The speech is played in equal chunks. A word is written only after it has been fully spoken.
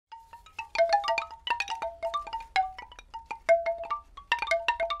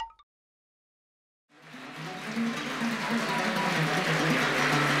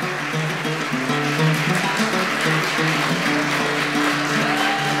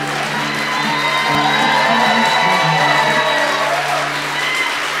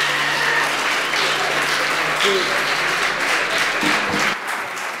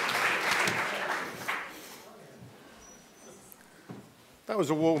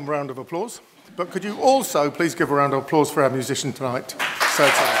a warm round of applause. But could you also please give a round of applause for our musician tonight,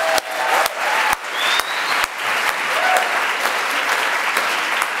 SOAS.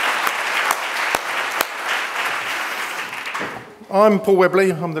 I'm Paul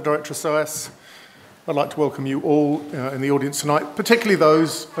Webley, I'm the Director of SOAS. I'd like to welcome you all in the audience tonight, particularly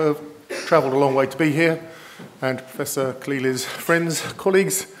those who have travelled a long way to be here, and Professor Khalili's friends,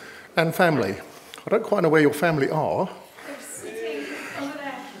 colleagues and family. I don't quite know where your family are. They're sitting over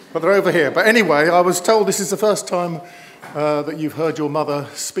there. But they're over here. But anyway, I was told this is the first time that you've heard your mother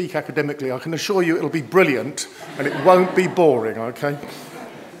speak academically. I can assure you it'll be brilliant and it won't be boring, okay?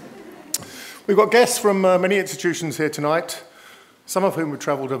 We've got guests from many institutions here tonight, some of whom have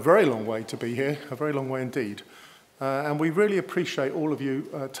travelled a very long way to be here, a very long way indeed. And we really appreciate all of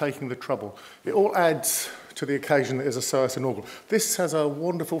you taking the trouble. It all adds to the occasion that is a SOAS Inaugural. This has a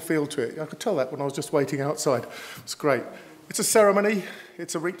wonderful feel to it. I could tell that when I was just waiting outside. It's great. It's a ceremony,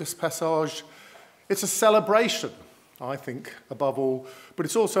 it's a rite de passage, it's a celebration, I think, above all, but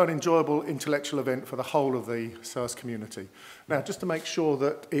it's also an enjoyable intellectual event for the whole of the SOAS community. Now, just to make sure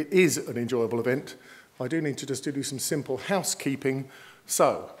that it is an enjoyable event, I do need to just do some simple housekeeping.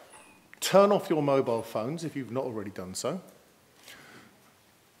 So, turn off your mobile phones if you've not already done so.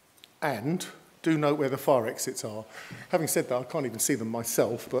 And do note where the fire exits are. Having said that, I can't even see them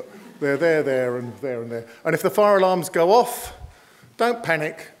myself, but they're there, and there, and there. And if the fire alarms go off, don't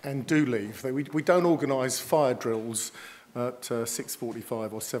panic and do leave. We don't organise fire drills at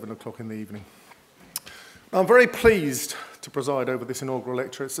 6:45 or 7 o'clock in the evening. I'm very pleased to preside over this inaugural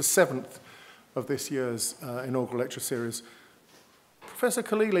lecture. It's the 7th of this year's inaugural lecture series. Professor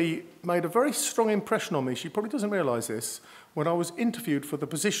Khalili made a very strong impression on me. She probably doesn't realise this. When I was interviewed for the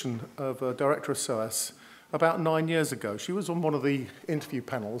position of Director of SOAS about 9 years ago. She was on one of the interview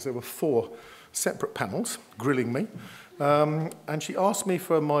panels. There were 4 separate panels grilling me. And she asked me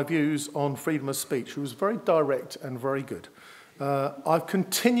for my views on freedom of speech. She was very direct and very good. I've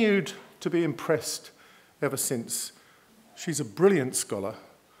continued to be impressed ever since. She's a brilliant scholar.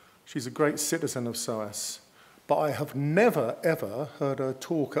 She's a great citizen of SOAS. But I have never, ever heard her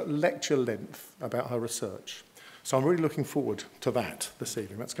talk at lecture length about her research. So I'm really looking forward to that this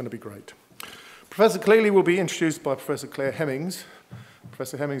evening. That's going to be great. Professor Khalili will be introduced by Professor Claire Hemmings.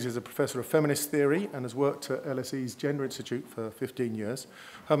 Professor Hemmings is a professor of feminist theory and has worked at LSE's Gender Institute for 15 years.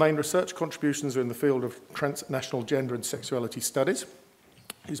 Her main research contributions are in the field of transnational gender and sexuality studies.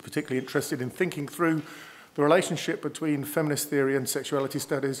 She's particularly interested in thinking through the relationship between feminist theory and sexuality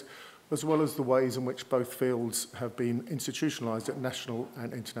studies, as well as the ways in which both fields have been institutionalised at national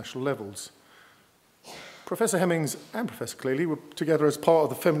and international levels. Professor Hemmings and Professor Khalili were together as part of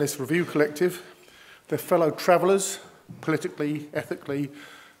the Feminist Review Collective. They're fellow travellers, politically, ethically,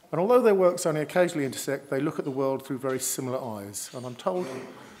 and although their works only occasionally intersect, they look at the world through very similar eyes. And I'm told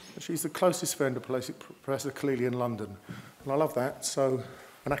that she's the closest friend of Professor Khalili in London. And I love that. So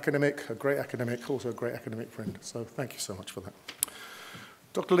an academic, a great academic, also a great academic friend. So thank you so much for that.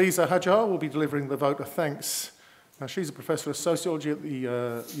 Dr. Lisa Hajar will be delivering the vote of thanks. Now, she's a professor of sociology at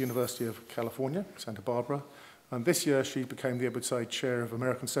the University of California, Santa Barbara. And this year she became the Ebutsaid Chair of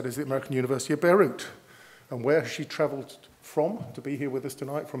American Studies at the American University of Beirut. And where she travelled from to be here with us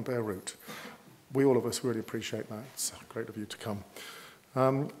tonight? From Beirut. We, all of us, really appreciate that. It's great of you to come.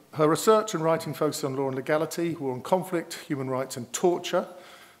 Her research and writing focus on law and legality, war and conflict, human rights and torture.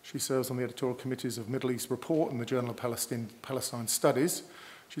 She serves on the editorial committees of Middle East Report and the Journal of Palestine Studies.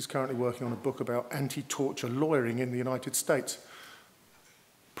 She's currently working on a book about anti-torture lawyering in the United States.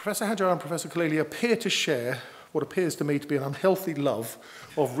 Professor Hajar and Professor Khalili appear to share what appears to me to be an unhealthy love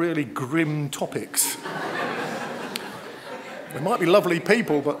of really grim topics. They might be lovely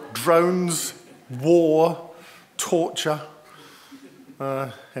people, but drones, war, torture.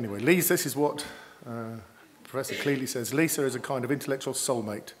 Anyway, Lisa, this is what Professor Khalili says. Lisa is a kind of intellectual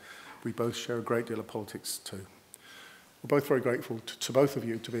soulmate. We both share a great deal of politics too. We're both very grateful to both of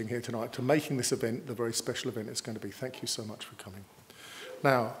you to being here tonight, to making this event the very special event it's going to be. Thank you so much for coming.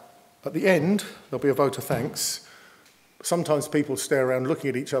 Now, at the end, there'll be a vote of thanks. Sometimes people stare around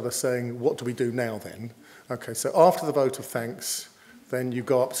looking at each other saying, what do we do now then? Okay, so after the vote of thanks, then you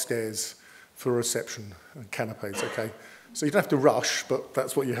go upstairs for a reception and canapes, okay? So you don't have to rush, but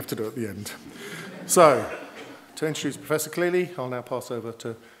that's what you have to do at the end. So, to introduce Professor Khalili, I'll now pass over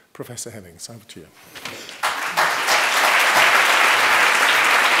to Professor Hemmings. Over to you.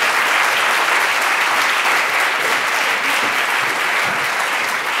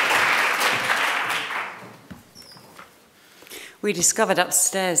 We discovered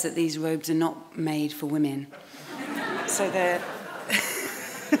upstairs that these robes are not made for women. So they're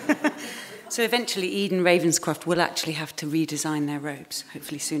So eventually Eden Ravenscroft will actually have to redesign their robes,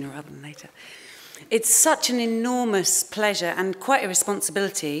 hopefully sooner rather than later. It's such an enormous pleasure and quite a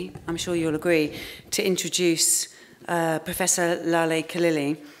responsibility, I'm sure you'll agree, to introduce Professor Laleh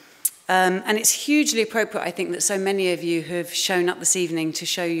Khalili. And it's hugely appropriate, I think, that so many of you have shown up this evening to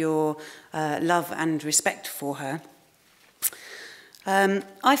show your love and respect for her.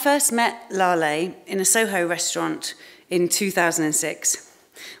 I first met Laleh in a Soho restaurant in 2006,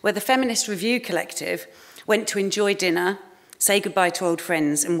 where the Feminist Review Collective went to enjoy dinner, say goodbye to old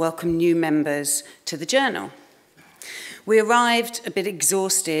friends, and welcome new members to the journal. We arrived a bit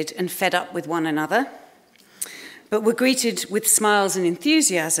exhausted and fed up with one another, but were greeted with smiles and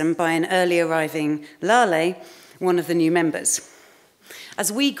enthusiasm by an early arriving Laleh, one of the new members.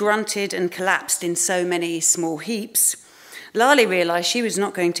 As we grunted and collapsed in so many small heaps, Laleh realised she was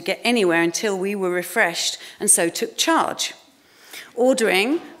not going to get anywhere until we were refreshed, and so took charge,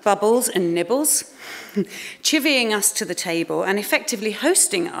 ordering bubbles and nibbles, chivying us to the table and effectively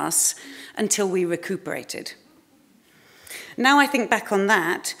hosting us until we recuperated. Now I think back on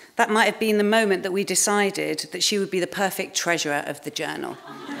that, that might have been the moment that we decided that she would be the perfect treasurer of the journal.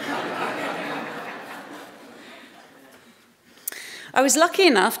 I was lucky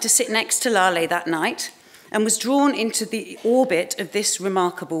enough to sit next to Laleh that night and was drawn into the orbit of this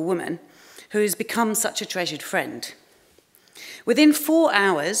remarkable woman who has become such a treasured friend. Within 4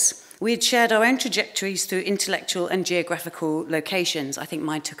 hours, we had shared our own trajectories through intellectual and geographical locations. I think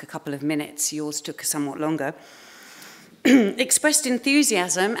mine took a couple of minutes, yours took somewhat longer. Expressed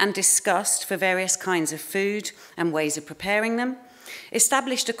enthusiasm and disgust for various kinds of food and ways of preparing them,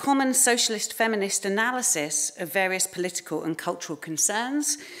 established a common socialist feminist analysis of various political and cultural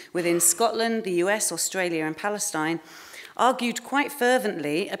concerns within Scotland, the US, Australia, and Palestine, argued quite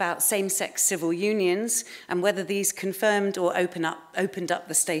fervently about same-sex civil unions and whether these confirmed or opened up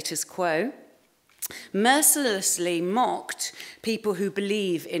the status quo, mercilessly mocked people who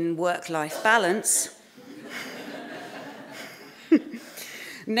believe in work-life balance,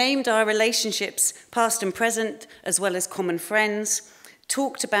 named our relationships past and present as well as common friends,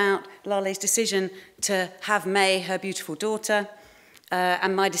 talked about Laleh's decision to have May, her beautiful daughter,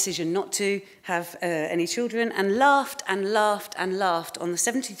 and my decision not to have any children, and laughed and laughed and laughed on the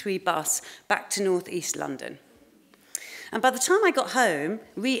 73 bus back to northeast London. And by the time I got home,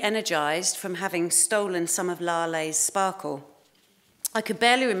 re-energised from having stolen some of Laleh's sparkle, I could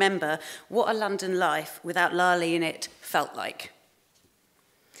barely remember what a London life without Laleh in it felt like.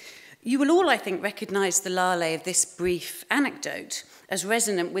 You will all, I think, recognise the Laleh of this brief anecdote as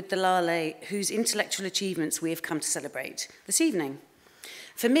resonant with the Laleh whose intellectual achievements we have come to celebrate this evening.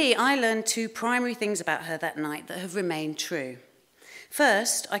 For me, I learned 2 primary things about her that night that have remained true.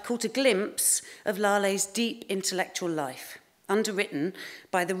 First, I caught a glimpse of Laleh's deep intellectual life, underwritten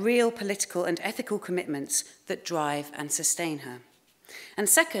by the real political and ethical commitments that drive and sustain her. And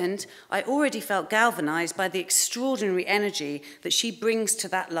second, I already felt galvanised by the extraordinary energy that she brings to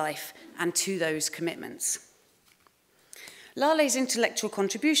that life and to those commitments. Laleh's intellectual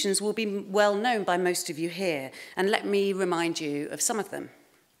contributions will be well known by most of you here, and let me remind you of some of them.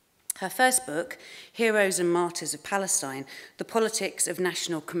 Her first book, Heroes and Martyrs of Palestine, The Politics of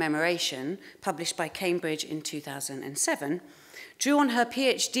National Commemoration, published by Cambridge in 2007, drew on her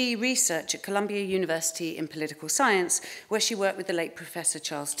PhD research at Columbia University in political science, where she worked with the late Professor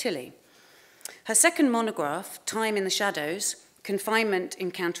Charles Tilley. Her second monograph, Time in the Shadows, Confinement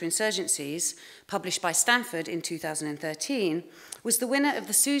in Counterinsurgencies, published by Stanford in 2013, was the winner of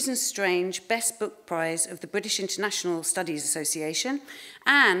the Susan Strange Best Book Prize of the British International Studies Association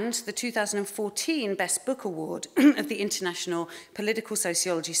and the 2014 Best Book Award of the International Political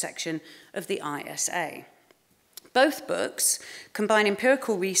Sociology section of the ISA. Both books combine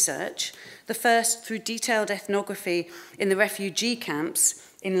empirical research, the first through detailed ethnography in the refugee camps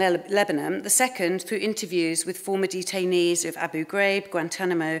in Lebanon, the second through interviews with former detainees of Abu Ghraib,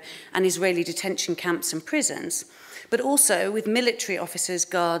 Guantanamo, and Israeli detention camps and prisons, but also with military officers,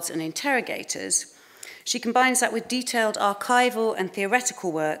 guards, and interrogators. She combines that with detailed archival and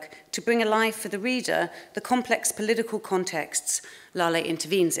theoretical work to bring alive for the reader the complex political contexts Laleh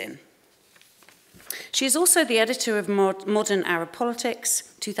intervenes in. She is also the editor of Modern Arab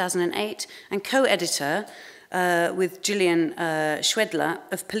Politics, 2008, and co-editor with Jillian Schwedler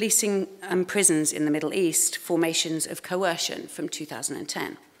of Policing and Prisons in the Middle East, Formations of Coercion, from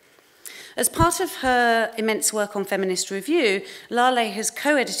 2010. As part of her immense work on Feminist Review, Laleh has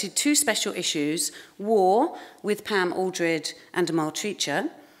co-edited 2 special issues, War with Pam Aldred and Amal Treacher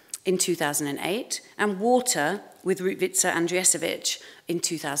in 2008, and Water with Rutledge Andriesevich in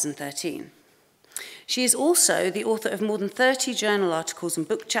 2013. She is also the author of more than 30 journal articles and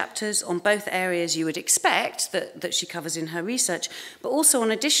book chapters on both areas you would expect that she covers in her research, but also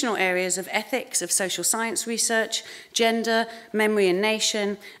on additional areas of ethics, of social science research, gender, memory and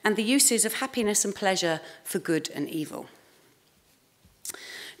nation, and the uses of happiness and pleasure for good and evil.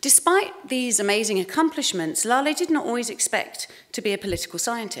 Despite these amazing accomplishments, Laleh did not always expect to be a political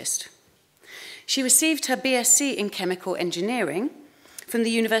scientist. She received her BSc in chemical engineering from the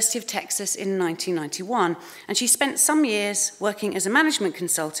University of Texas in 1991, and she spent some years working as a management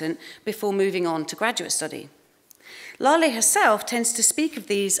consultant before moving on to graduate study. Laleh herself tends to speak of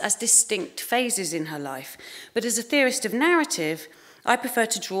these as distinct phases in her life, but as a theorist of narrative, I prefer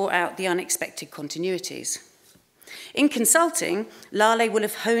to draw out the unexpected continuities. In consulting, Laleh will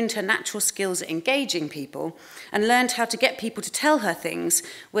have honed her natural skills at engaging people and learned how to get people to tell her things,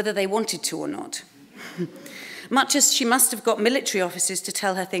 whether they wanted to or not. Much as she must have got military officers to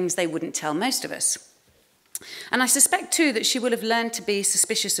tell her things they wouldn't tell most of us. And I suspect too that she will have learned to be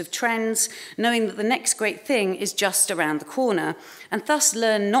suspicious of trends, knowing that the next great thing is just around the corner, and thus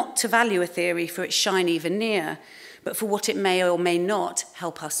learn not to value a theory for its shiny veneer, but for what it may or may not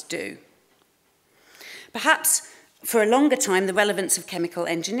help us do. Perhaps for a longer time, the relevance of chemical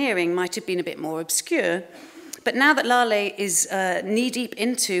engineering might have been a bit more obscure, but now that Laleh is knee-deep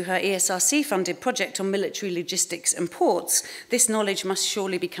into her ESRC-funded project on military logistics and ports, this knowledge must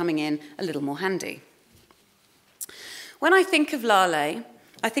surely be coming in a little more handy. When I think of Laleh,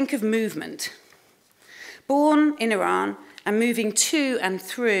 I think of movement. Born in Iran and moving to and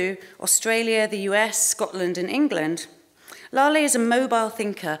through Australia, the US, Scotland, and England, Laleh is a mobile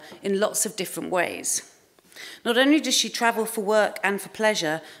thinker in lots of different ways. Not only does she travel for work and for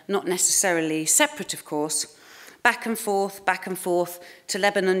pleasure, not necessarily separate, of course, back and forth to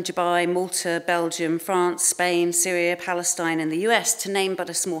Lebanon, Dubai, Malta, Belgium, France, Spain, Syria, Palestine, and the US, to name but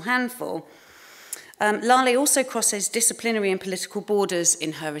a small handful, Laleh also crosses disciplinary and political borders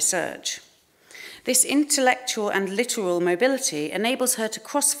in her research. This intellectual and literal mobility enables her to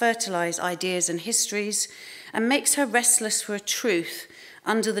cross-fertilize ideas and histories and makes her restless for a truth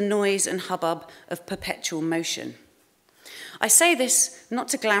under the noise and hubbub of perpetual motion. I say this not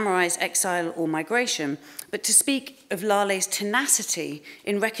to glamorize exile or migration, but to speak of Laleh's tenacity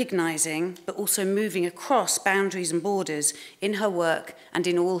in recognizing, but also moving across boundaries and borders in her work and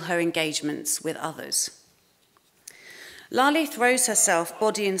in all her engagements with others. Laleh throws herself,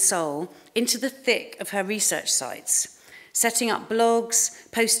 body and soul, into the thick of her research sites, setting up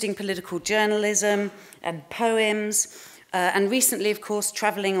blogs, posting political journalism and poems, and recently, of course,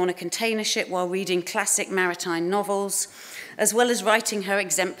 traveling on a container ship while reading classic maritime novels, as well as writing her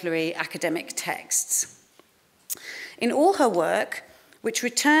exemplary academic texts. In all her work, which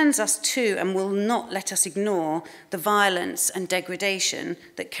returns us to and will not let us ignore the violence and degradation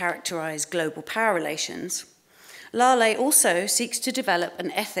that characterize global power relations, Laleh also seeks to develop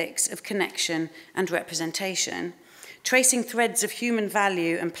an ethics of connection and representation, tracing threads of human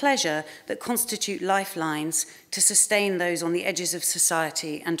value and pleasure that constitute lifelines to sustain those on the edges of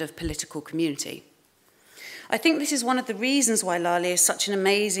society and of political community. I think this is one of the reasons why Laleh is such an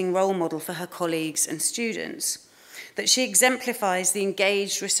amazing role model for her colleagues and students, that she exemplifies the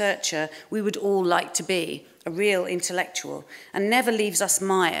engaged researcher we would all like to be, a real intellectual, and never leaves us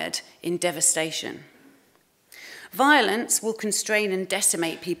mired in devastation. Violence will constrain and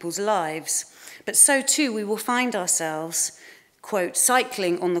decimate people's lives, but so too we will find ourselves, quote,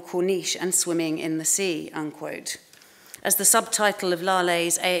 cycling on the Corniche and swimming in the sea, unquote, as the subtitle of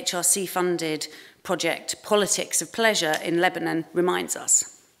Laleh's AHRC-funded project, Politics of Pleasure in Lebanon, reminds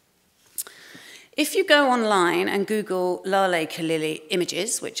us. If you go online and Google Laleh Khalili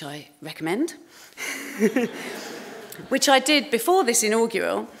images, which I recommend, which I did before this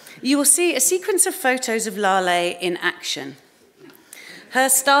inaugural, you will see a sequence of photos of Laleh in action. Her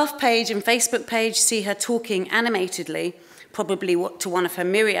staff page and Facebook page see her talking animatedly, probably to one of her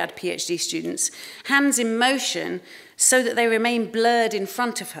myriad PhD students, hands in motion so that they remain blurred in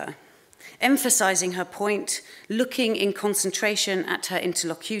front of her, emphasizing her point, looking in concentration at her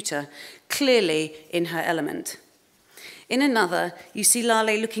interlocutor, clearly in her element. In another, you see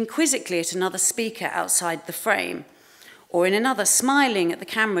Laleh looking quizzically at another speaker outside the frame, or in another, smiling at the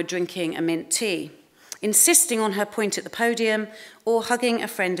camera drinking a mint tea, insisting on her point at the podium, or hugging a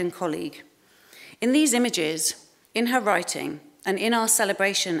friend and colleague. In these images, in her writing, and in our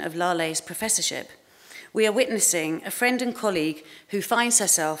celebration of Laleh's professorship, we are witnessing a friend and colleague who finds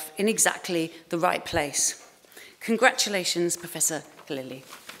herself in exactly the right place. Congratulations, Professor Khalili.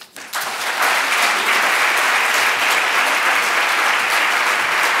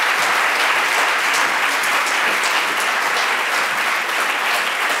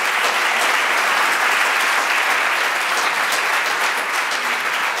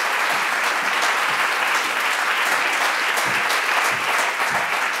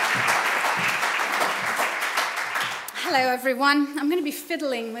 Hello, everyone. I'm going to be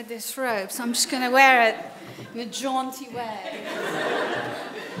fiddling with this robe, so I'm just going to wear it in a jaunty way.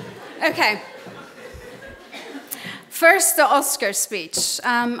 Okay. First, the Oscar speech.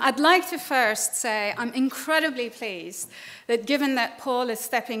 I'd like to first say I'm incredibly pleased that given that Paul is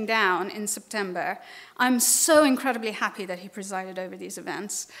stepping down in September, I'm so incredibly happy that he presided over these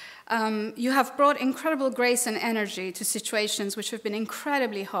events. You have brought incredible grace and energy to situations which have been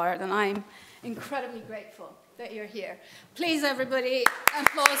incredibly hard, and I'm incredibly grateful that you're here. Please, everybody,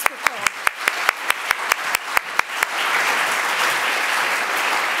 applause for Paul.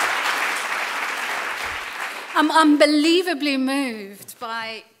 I'm unbelievably moved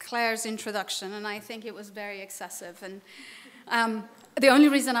by Claire's introduction, and I think it was very excessive. And the only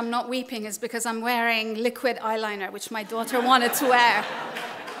reason I'm not weeping is because I'm wearing liquid eyeliner, which my daughter wanted to wear.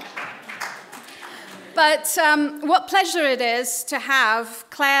 But what pleasure it is to have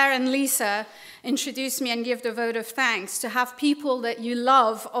Claire and Lisa introduce me and give the vote of thanks, to have people that you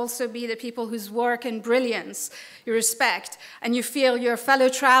love also be the people whose work and brilliance you respect, and you feel your fellow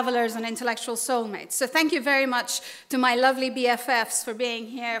travelers and intellectual soulmates. So thank you very much to my lovely BFFs for being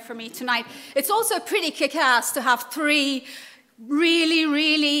here for me tonight. It's also pretty kick-ass to have 3 really,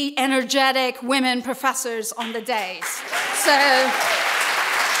 really energetic women professors on the days. So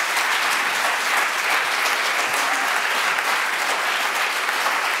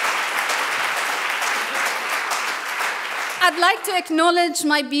I'd like to acknowledge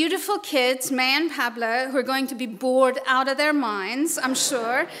my beautiful kids, May and Pablo, who are going to be bored out of their minds, I'm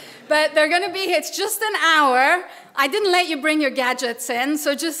sure. But they're going to be here. It's just an hour. I didn't let you bring your gadgets in,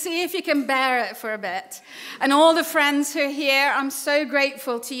 so just see if you can bear it for a bit. And all the friends who are here, I'm so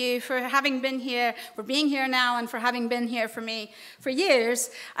grateful to you for having been here, for being here now, and for having been here for me for years.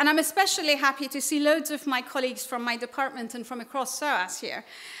 And I'm especially happy to see loads of my colleagues from my department and from across SOAS here.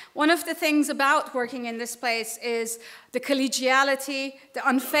 One of the things about working in this place is the collegiality, the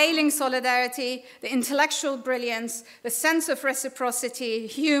unfailing solidarity, the intellectual brilliance, the sense of reciprocity,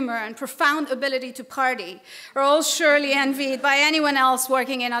 humor, and profound ability to party are all surely envied by anyone else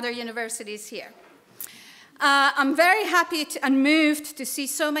working in other universities here. I'm very happy and moved to see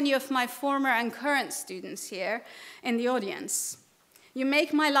so many of my former and current students here in the audience. You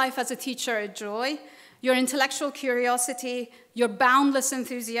make my life as a teacher a joy. Your intellectual curiosity, your boundless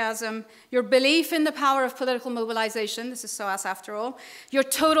enthusiasm, your belief in the power of political mobilization, this is SOAS after all, your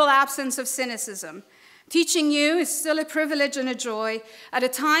total absence of cynicism. Teaching you is still a privilege and a joy at a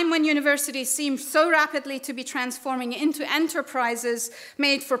time when universities seem so rapidly to be transforming into enterprises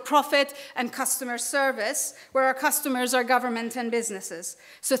made for profit and customer service, where our customers are government and businesses.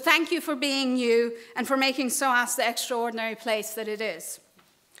 So thank you for being you and for making SOAS the extraordinary place that it is.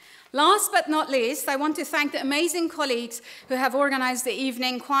 Last but not least, I want to thank the amazing colleagues who have organized the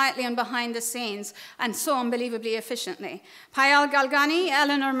evening quietly and behind the scenes and so unbelievably efficiently. Payal Galgani,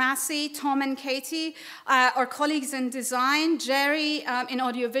 Eleanor Massey, Tom and Katie, our colleagues in design, Jerry in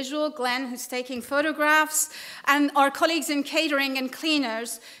audiovisual, Glenn who's taking photographs, and our colleagues in catering and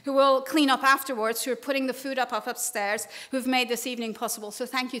cleaners who will clean up afterwards, who are putting the food up upstairs, who've made this evening possible. So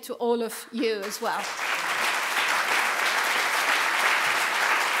thank you to all of you as well.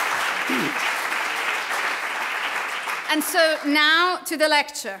 And so now to the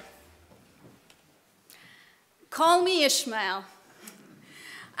lecture. Call me Ishmael.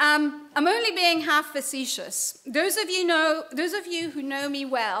 I'm only being half facetious. Those of you who know me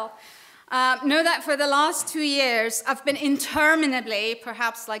well know that for the last 2 years I've been interminably,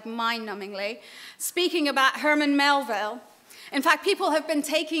 perhaps like mind-numbingly, speaking about Herman Melville. In fact, people have been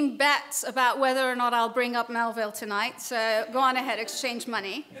taking bets about whether or not I'll bring up Melville tonight, so go on ahead, exchange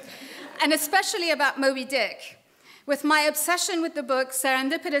money. And especially about Moby Dick, with my obsession with the book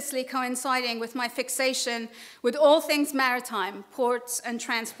serendipitously coinciding with my fixation with all things maritime, ports, and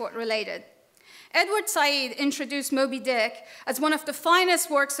transport related. Edward Said introduced Moby Dick as one of the finest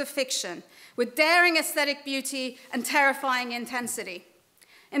works of fiction, with daring aesthetic beauty and terrifying intensity.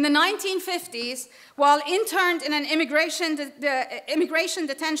 In the 1950s, while interned in an immigration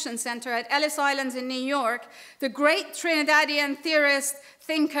detention center at Ellis Island in New York, the great Trinidadian theorist,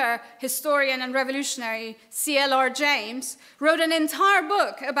 thinker, historian, and revolutionary C.L.R. James wrote an entire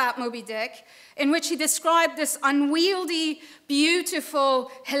book about Moby Dick in which he described this unwieldy, beautiful,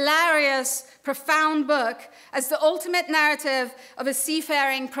 hilarious, profound book as the ultimate narrative of a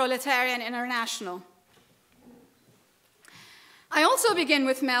seafaring proletarian international. I also begin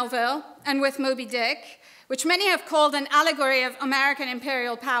with Melville and with Moby Dick, which many have called an allegory of American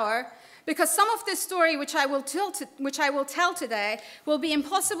imperial power, because some of this story which I will tell today will be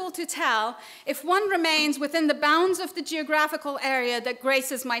impossible to tell if one remains within the bounds of the geographical area that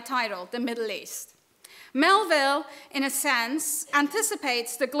graces my title, the Middle East. Melville, in a sense,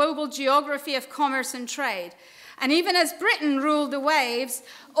 anticipates the global geography of commerce and trade, and even as Britain ruled the waves,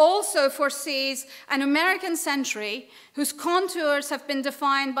 also foresees an American century whose contours have been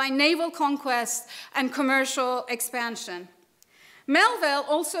defined by naval conquest and commercial expansion. Melville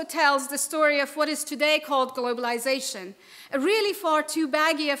also tells the story of what is today called globalization, a really far too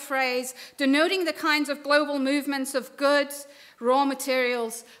baggy a phrase denoting the kinds of global movements of goods, raw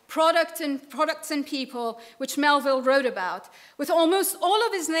materials, products and people, which Melville wrote about, with almost all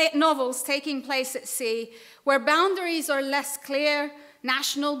of his novels taking place at sea, where boundaries are less clear,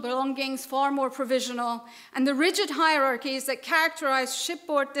 national belongings far more provisional, and the rigid hierarchies that characterize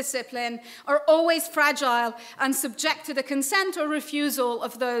shipboard discipline are always fragile and subject to the consent or refusal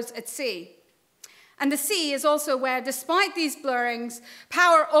of those at sea. And the sea is also where, despite these blurrings,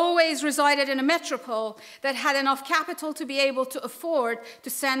 power always resided in a metropole that had enough capital to be able to afford to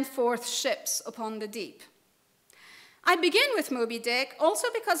send forth ships upon the deep. I begin with Moby Dick also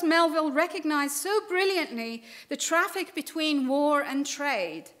because Melville recognized so brilliantly the traffic between war and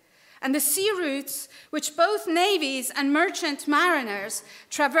trade, and the sea routes which both navies and merchant mariners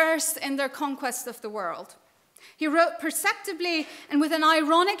traversed in their conquest of the world. He wrote perceptibly and with an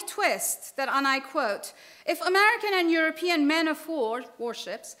ironic twist that, and I quote, "If American and European men of war,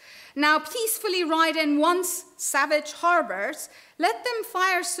 warships, now peacefully ride in once savage harbors, let them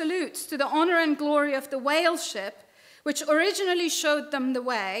fire salutes to the honor and glory of the whale ship, which originally showed them the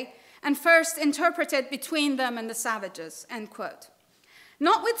way and first interpreted between them and the savages," end quote.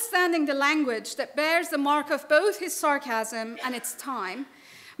 Notwithstanding the language that bears the mark of both his sarcasm and its time,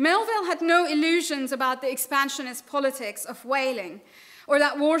 Melville had no illusions about the expansionist politics of whaling, or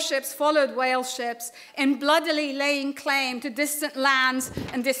that warships followed whale ships in bloodily laying claim to distant lands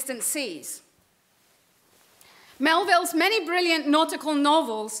and distant seas. Melville's many brilliant nautical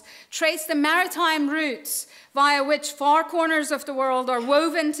novels trace the maritime routes via which far corners of the world are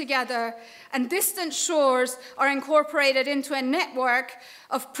woven together and distant shores are incorporated into a network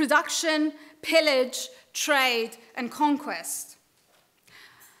of production, pillage, trade, and conquest.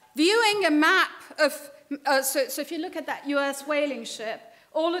 Viewing a map of, so if you look at that US whaling ship,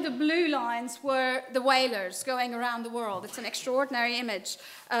 all of the blue lines were the whalers going around the world. It's an extraordinary image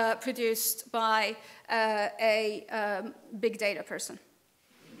produced by a big data person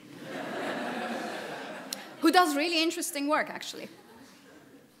who does really interesting work, actually.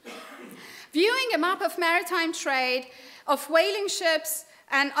 Viewing a map of maritime trade, of whaling ships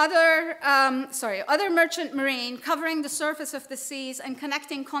and other merchant marine covering the surface of the seas and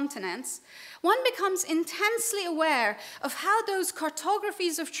connecting continents, one becomes intensely aware of how those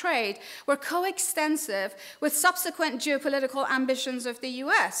cartographies of trade were coextensive with subsequent geopolitical ambitions of the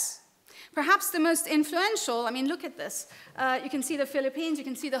US. Perhaps the most influential, I mean, look at this. You can see the Philippines, you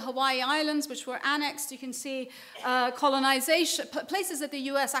can see the Hawaii Islands, which were annexed, you can see colonization, places that the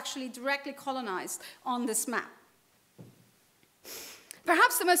US actually directly colonized on this map.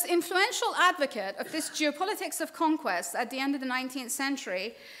 Perhaps the most influential advocate of this geopolitics of conquest at the end of the 19th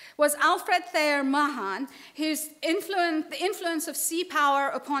century was Alfred Thayer Mahan, whose the influence of sea power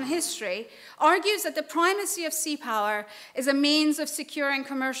upon history argues that the primacy of sea power is a means of securing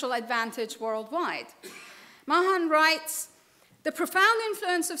commercial advantage worldwide. Mahan writes, "The profound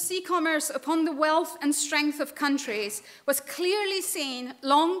influence of sea commerce upon the wealth and strength of countries was clearly seen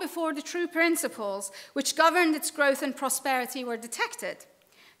long before the true principles which governed its growth and prosperity were detected.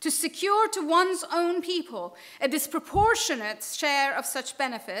 To secure to one's own people a disproportionate share of such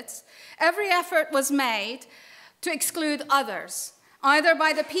benefits, every effort was made to exclude others, either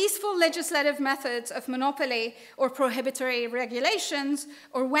by the peaceful legislative methods of monopoly or prohibitory regulations,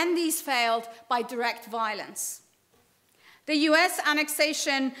 or when these failed, by direct violence. The US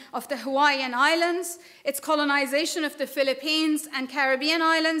annexation of the Hawaiian Islands, its colonization of the Philippines and Caribbean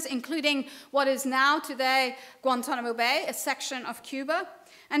islands, including what is now today Guantanamo Bay, a section of Cuba,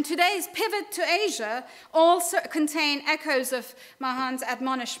 and today's pivot to Asia all contain echoes of Mahan's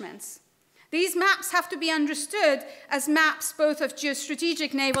admonishments. These maps have to be understood as maps both of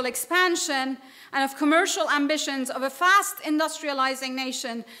geostrategic naval expansion and of commercial ambitions of a fast industrializing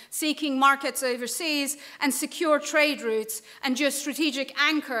nation seeking markets overseas and secure trade routes and geostrategic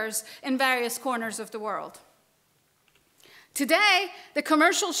anchors in various corners of the world. Today, the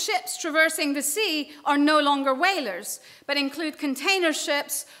commercial ships traversing the sea are no longer whalers, but include container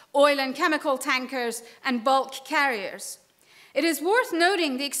ships, oil and chemical tankers, and bulk carriers. It is worth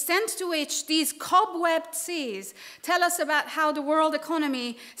noting the extent to which these cobwebbed seas tell us about how the world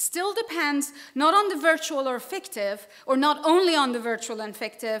economy still depends not on the virtual or fictive, or not only on the virtual and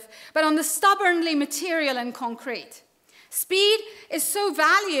fictive, but on the stubbornly material and concrete. Speed is so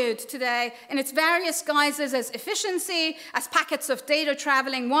valued today in its various guises as efficiency, as packets of data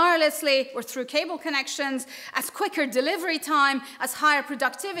traveling wirelessly or through cable connections, as quicker delivery time, as higher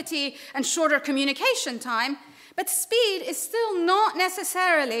productivity and shorter communication time. But speed is still not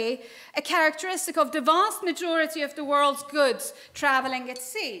necessarily a characteristic of the vast majority of the world's goods traveling its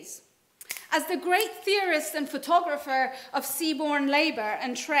seas. As the great theorist and photographer of seaborne labor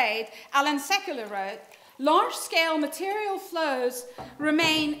and trade, Alan Secular, wrote, large-scale material flows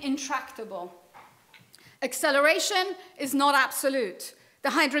remain intractable. Acceleration is not absolute. The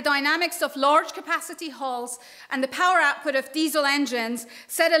hydrodynamics of large-capacity hulls and the power output of diesel engines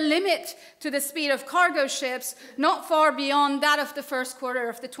set a limit to the speed of cargo ships not far beyond that of the first quarter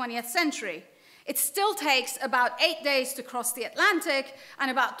of the 20th century. It still takes about 8 days to cross the Atlantic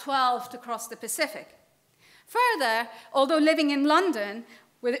and about 12 to cross the Pacific. Further, although living in London,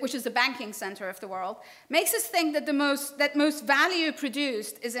 which is the banking center of the world, makes us think that most value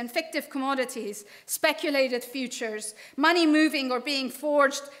produced is in fictive commodities, speculated futures, money moving or being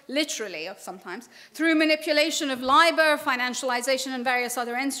forged, literally sometimes, through manipulation of LIBOR, financialization, and various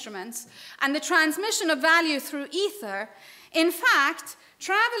other instruments, and the transmission of value through ether. In fact,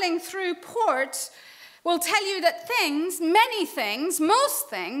 traveling through ports will tell you that things, many things, most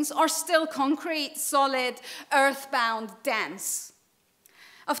things, are still concrete, solid, earthbound, dense.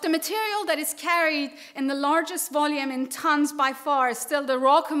 Of the material that is carried in the largest volume in tons by far is still the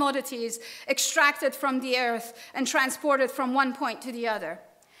raw commodities extracted from the earth and transported from one point to the other.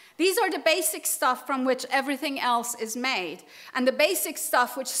 These are the basic stuff from which everything else is made, and the basic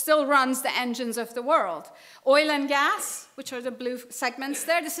stuff which still runs the engines of the world. Oil and gas, which are the blue segments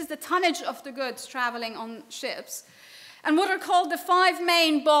there, this is the tonnage of the goods traveling on ships. And what are called the 5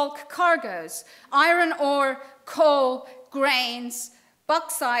 main bulk cargoes: iron ore, coal, grains,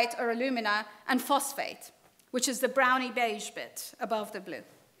 bauxite or alumina, and phosphate, which is the browny beige bit above the blue.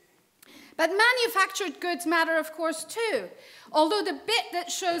 But manufactured goods matter, of course, too. Although the bit that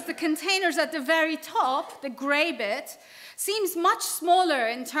shows the containers at the very top, the gray bit, seems much smaller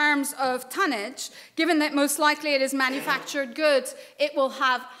in terms of tonnage, given that most likely it is manufactured goods, it will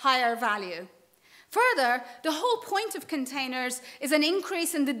have higher value. Further, the whole point of containers is an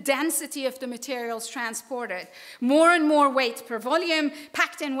increase in the density of the materials transported. More and more weight per volume,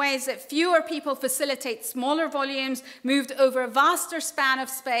 packed in ways that fewer people facilitate smaller volumes, moved over a vaster span of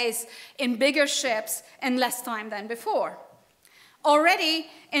space in bigger ships in less time than before. Already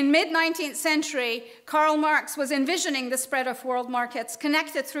in mid-19th century, Karl Marx was envisioning the spread of world markets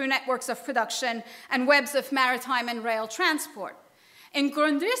connected through networks of production and webs of maritime and rail transport. In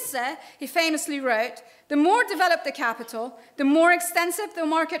Grundrisse, he famously wrote, the more developed the capital, the more extensive the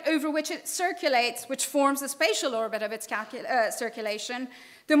market over which it circulates, which forms the spatial orbit of its circulation,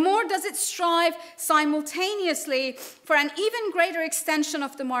 the more does it strive simultaneously for an even greater extension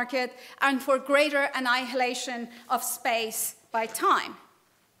of the market and for greater annihilation of space by time.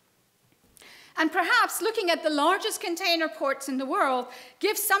 And perhaps looking at the largest container ports in the world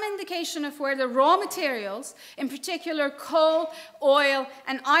gives some indication of where the raw materials, in particular coal, oil,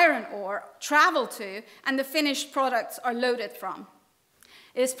 and iron ore, travel to, and the finished products are loaded from.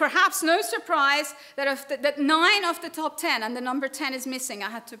 It is perhaps no surprise that 9 of the top 10, and the number 10 is missing, I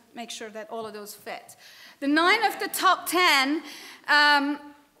had to make sure that all of those fit. The 9 of the top 10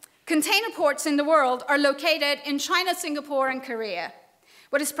 container ports in the world are located in China, Singapore, and Korea.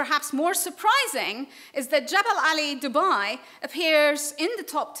 What is perhaps more surprising is that Jebel Ali, Dubai, appears in the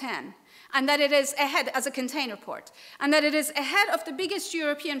top 10, and that it is ahead as a container port, and that it is ahead of the biggest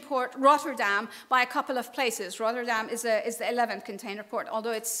European port, Rotterdam, by a couple of places. Rotterdam is the 11th container port,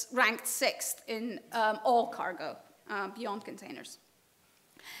 although it's ranked 6th in all cargo beyond containers.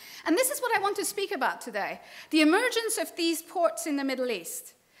 And this is what I want to speak about today, the emergence of these ports in the Middle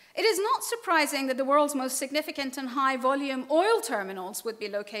East. It is not surprising that the world's most significant and high-volume oil terminals would be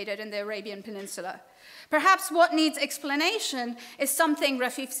located in the Arabian Peninsula. Perhaps what needs explanation is something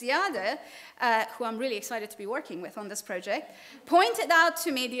Rafif Ziadeh, who I'm really excited to be working with on this project, pointed out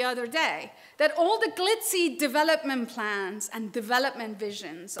to me the other day, that all the glitzy development plans and development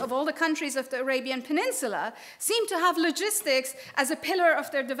visions of all the countries of the Arabian Peninsula seem to have logistics as a pillar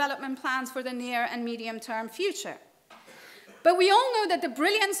of their development plans for the near and medium-term future. But we all know that the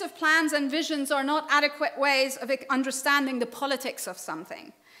brilliance of plans and visions are not adequate ways of understanding the politics of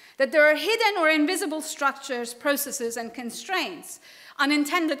something, that there are hidden or invisible structures, processes, and constraints,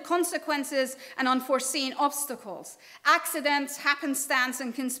 unintended consequences and unforeseen obstacles, accidents, happenstance,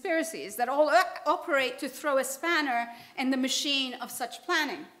 and conspiracies that all operate to throw a spanner in the machine of such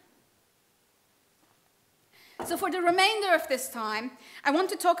planning. So for the remainder of this time, I want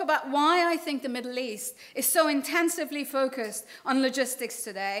to talk about why I think the Middle East is so intensively focused on logistics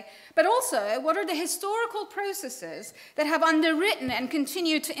today, but also what are the historical processes that have underwritten and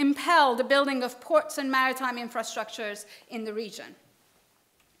continue to impel the building of ports and maritime infrastructures in the region.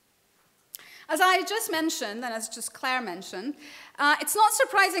 As I just mentioned, and as just Claire mentioned, it's not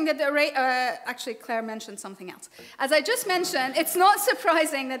surprising that actually Claire mentioned something else. As I just mentioned, it's not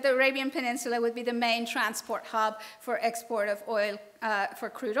surprising that the Arabian Peninsula would be the main transport hub for export of oil, for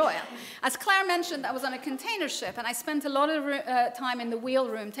crude oil. As Claire mentioned, I was on a container ship, and I spent a lot of time in the wheel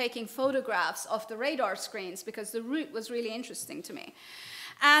room taking photographs of the radar screens because the route was really interesting to me.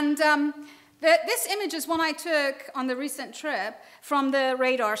 And this image is one I took on the recent trip from the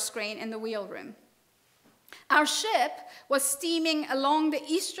radar screen in the wheel room. Our ship was steaming along the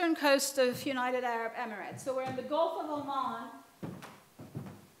eastern coast of United Arab Emirates. So we're in the Gulf of Oman,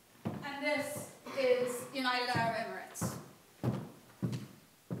 and this is United Arab Emirates.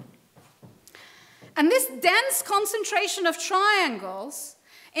 And this dense concentration of triangles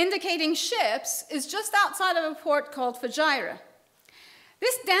indicating ships is just outside of a port called Fujairah.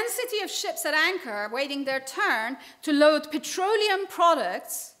 This density of ships at anchor waiting their turn to load petroleum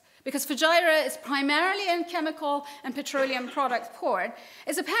products, because Fujairah is primarily a chemical and petroleum product port,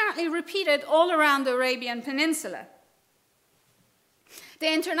 is apparently repeated all around the Arabian Peninsula.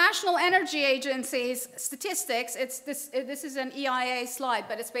 The International Energy Agency's statistics, this is an EIA slide,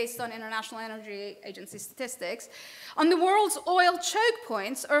 but it's based on International Energy Agency statistics, on the world's oil choke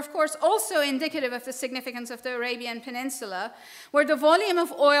points are, of course, also indicative of the significance of the Arabian Peninsula, where the volume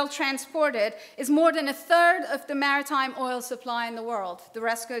of oil transported is more than a third of the maritime oil supply in the world. The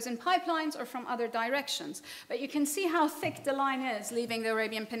rest goes in pipelines or from other directions. But you can see how thick the line is, leaving the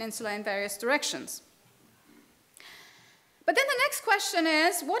Arabian Peninsula in various directions. But then the next question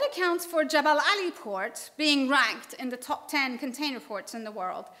is, what accounts for Jebel Ali port being ranked in the top 10 container ports in the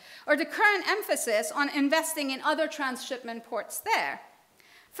world, or the current emphasis on investing in other transshipment ports there?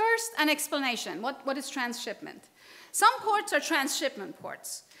 First, an explanation. What is transshipment? Some ports are transshipment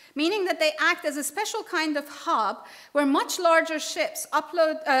ports, meaning that they act as a special kind of hub where much larger ships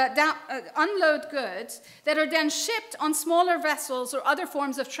unload goods that are then shipped on smaller vessels or other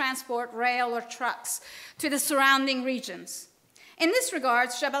forms of transport, rail or trucks, to the surrounding regions. In this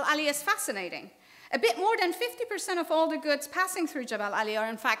regard, Jebel Ali is fascinating. A bit more than 50% of all the goods passing through Jebel Ali are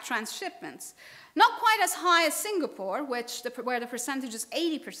in fact transshipments. Not quite as high as Singapore, where the percentage is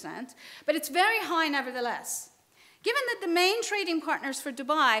 80%, but it's very high nevertheless. Given that the main trading partners for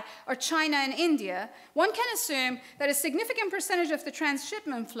Dubai are China and India, one can assume that a significant percentage of the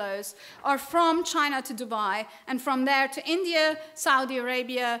transshipment flows are from China to Dubai and from there to India, Saudi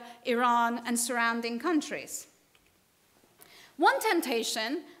Arabia, Iran, and surrounding countries. One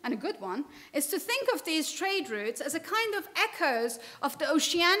temptation, and a good one, is to think of these trade routes as a kind of echoes of the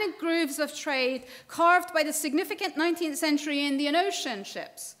oceanic grooves of trade carved by the significant 19th century Indian Ocean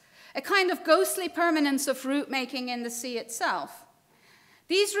ships, a kind of ghostly permanence of route making in the sea itself.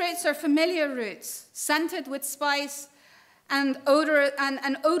 These routes are familiar routes, scented with spice and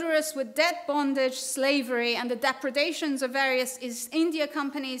odorous with debt bondage, slavery, and the depredations of various East India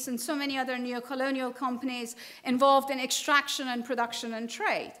companies and so many other neo-colonial companies involved in extraction and production and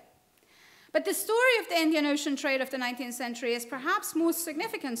trade. But the story of the Indian Ocean trade of the 19th century is perhaps most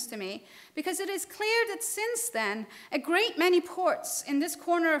significant to me because it is clear that since then, a great many ports in this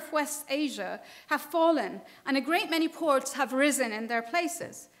corner of West Asia have fallen, and a great many ports have risen in their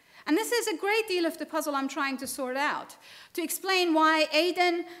places. And this is a great deal of the puzzle I'm trying to sort out, to explain why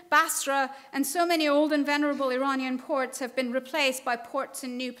Aden, Basra, and so many old and venerable Iranian ports have been replaced by ports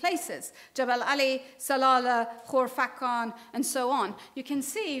in new places, Jebel Ali, Salalah, Khor Fakkan, and so on. You can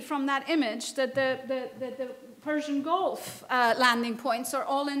see from that image that the Persian Gulf landing points are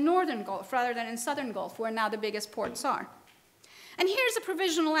all in Northern Gulf rather than in Southern Gulf, where now the biggest ports are. And here's a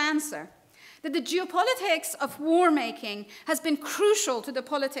provisional answer. That the geopolitics of war-making has been crucial to the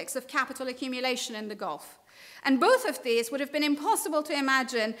politics of capital accumulation in the Gulf. And both of these would have been impossible to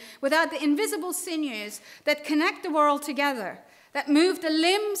imagine without the invisible sinews that connect the world together, that move the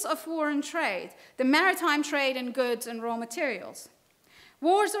limbs of war and trade, the maritime trade in goods and raw materials.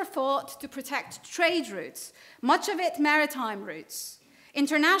 Wars are fought to protect trade routes, much of it maritime routes.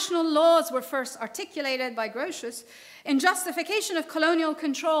 International laws were first articulated by Grotius in justification of colonial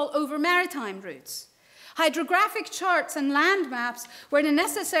control over maritime routes. Hydrographic charts and land maps were the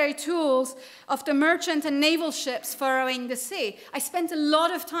necessary tools of the merchant and naval ships furrowing the sea. I spent a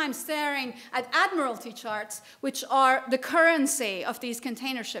lot of time staring at admiralty charts, which are the currency of these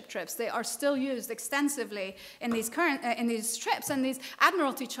container ship trips. They are still used extensively in these trips, and these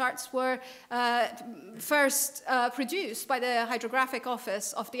admiralty charts were first produced by the Hydrographic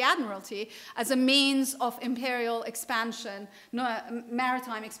Office of the Admiralty as a means of imperial expansion,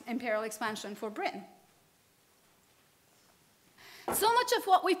 maritime imperial expansion for Britain. So much of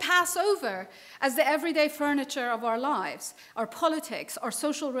what we pass over as the everyday furniture of our lives, our politics, our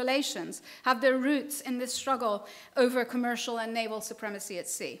social relations, have their roots in this struggle over commercial and naval supremacy at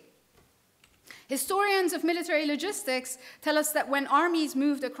sea. Historians of military logistics tell us that when armies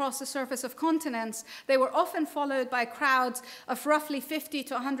moved across the surface of continents, they were often followed by crowds of roughly 50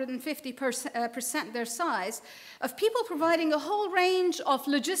 to 150% their size, of people providing a whole range of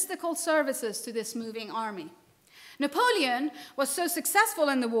logistical services to this moving army. Napoleon was so successful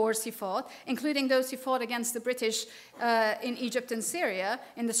in the wars he fought, including those he fought against the British in Egypt and Syria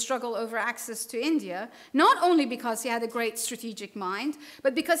in the struggle over access to India, not only because he had a great strategic mind,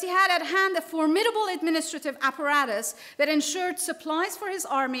 but because he had at hand a formidable administrative apparatus that ensured supplies for his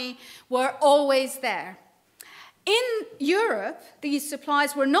army were always there. In Europe, these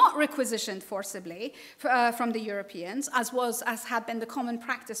supplies were not requisitioned forcibly from the Europeans, as had been the common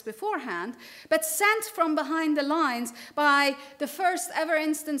practice beforehand, but sent from behind the lines by the first ever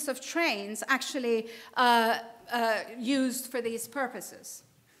instance of trains actually used for these purposes.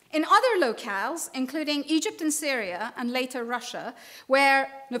 In other locales, including Egypt and Syria, and later Russia, where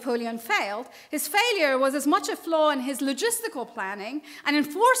Napoleon failed, his failure was as much a flaw in his logistical planning and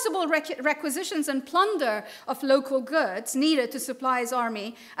enforceable requisitions and plunder of local goods needed to supply his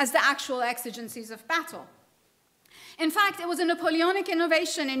army as the actual exigencies of battle. In fact, it was a Napoleonic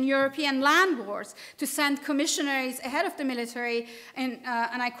innovation in European land wars to send commissionaries ahead of the military, and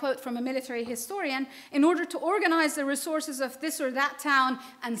I quote from a military historian, in order to organize the resources of this or that town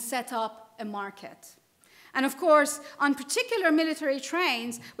and set up a market. And of course, on particular military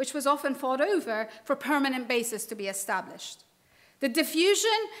trains, which was often fought over for permanent bases to be established. The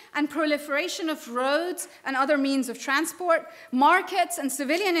diffusion and proliferation of roads and other means of transport, markets, and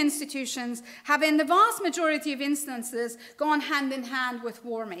civilian institutions have, in the vast majority of instances, gone hand in hand with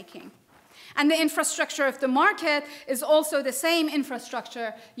war making. And the infrastructure of the market is also the same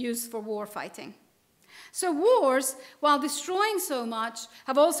infrastructure used for war fighting. So wars, while destroying so much,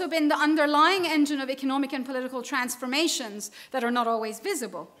 have also been the underlying engine of economic and political transformations that are not always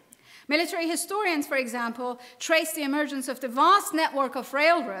visible. Military historians, for example, trace the emergence of the vast network of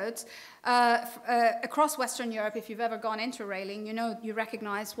railroads across Western Europe. If you've ever gone interrailing, you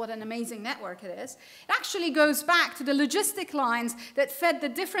recognize what an amazing network it is. It actually goes back to the logistic lines that fed the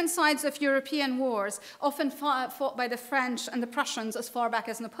different sides of European wars, often fought by the French and the Prussians as far back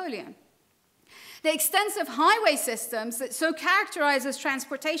as Napoleon. The extensive highway systems that so characterizes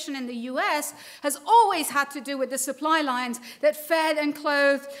transportation in the US has always had to do with the supply lines that fed and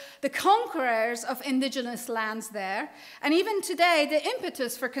clothed the conquerors of indigenous lands there. And even today, the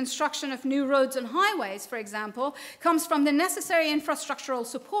impetus for construction of new roads and highways, for example, comes from the necessary infrastructural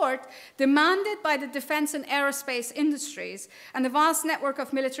support demanded by the defense and aerospace industries and the vast network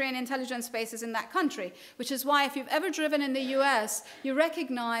of military and intelligence bases in that country, which is why if you've ever driven in the US, you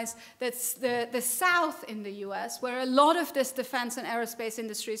recognize that the South in the US, where a lot of this defense and aerospace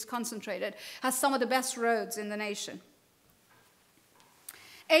industry is concentrated, has some of the best roads in the nation.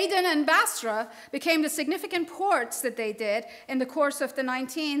 Aden and Basra became the significant ports that they did in the course of the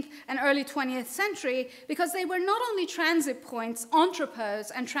 19th and early 20th century because they were not only transit points, entrepôts,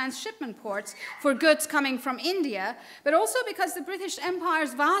 and transshipment ports for goods coming from India, but also because the British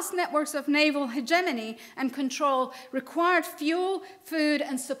Empire's vast networks of naval hegemony and control required fuel, food,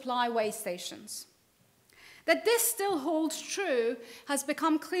 and supply way stations. That this still holds true has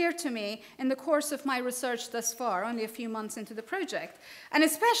become clear to me in the course of my research thus far, only a few months into the project, and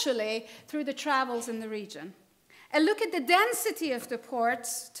especially through the travels in the region. A look at the density of the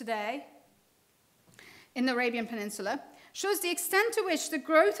ports today in the Arabian Peninsula shows the extent to which the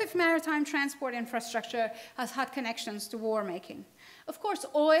growth of maritime transport infrastructure has had connections to war making. Of course,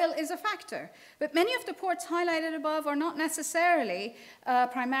 oil is a factor, but many of the ports highlighted above are not necessarily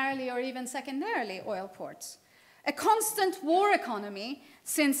primarily or even secondarily oil ports. A constant war economy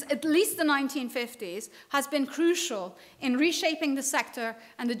since at least the 1950s has been crucial in reshaping the sector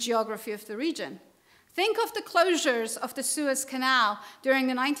and the geography of the region. Think of the closures of the Suez Canal during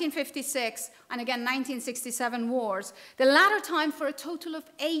the 1956 and again 1967 wars, the latter time for a total of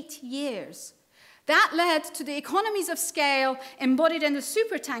 8 years. That led to the economies of scale embodied in the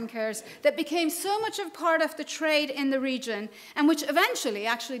supertankers that became so much of part of the trade in the region, and which eventually,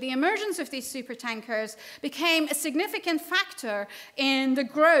 actually, the emergence of these supertankers became a significant factor in the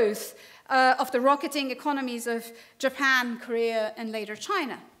growth of the rocketing economies of Japan, Korea, and later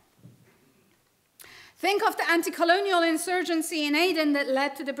China. Think of the anti-colonial insurgency in Aden that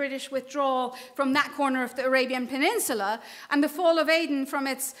led to the British withdrawal from that corner of the Arabian Peninsula and the fall of Aden from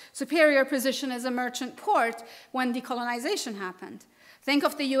its superior position as a merchant port when decolonization happened. Think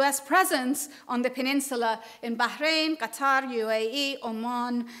of the US presence on the peninsula in Bahrain, Qatar, UAE,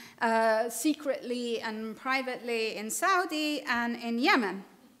 Oman, secretly and privately in Saudi and in Yemen.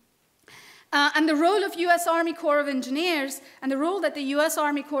 And the role of US Army Corps of Engineers and the role that the US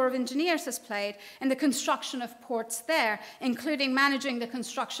Army Corps of Engineers has played in the construction of ports there, including managing the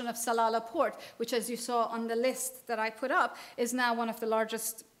construction of Salalah Port, which, as you saw on the list that I put up, is now one of the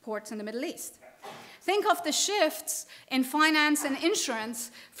largest ports in the Middle East. Think of the shifts in finance and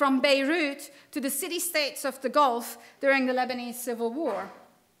insurance from Beirut to the city-states of the Gulf during the Lebanese Civil War.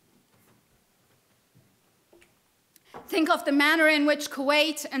 Think of the manner in which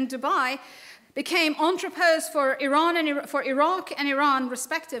Kuwait and Dubai became entrepôts for Iraq and Iran,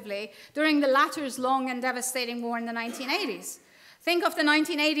 respectively, during the latter's long and devastating war in the 1980s. Think of the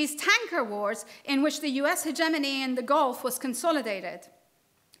 1980s tanker wars in which the US hegemony in the Gulf was consolidated.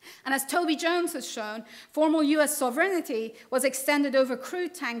 And as Toby Jones has shown, formal US sovereignty was extended over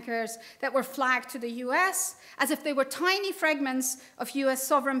crude tankers that were flagged to the US as if they were tiny fragments of US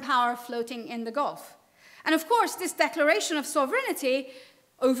sovereign power floating in the Gulf. And of course, this declaration of sovereignty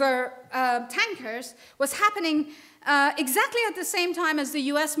over tankers was happening exactly at the same time as the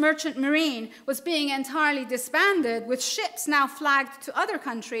US merchant marine was being entirely disbanded, with ships now flagged to other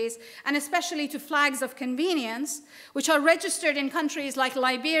countries, and especially to flags of convenience, which are registered in countries like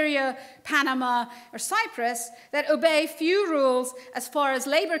Liberia, Panama, or Cyprus, that obey few rules as far as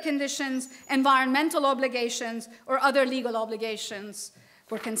labor conditions, environmental obligations, or other legal obligations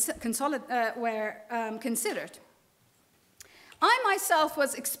were considered. I myself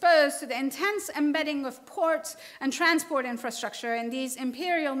was exposed to the intense embedding of ports and transport infrastructure in these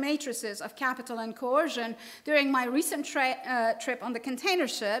imperial matrices of capital and coercion during my recent trip on the container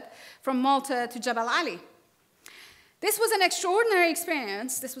ship from Malta to Jebel Ali. This was an extraordinary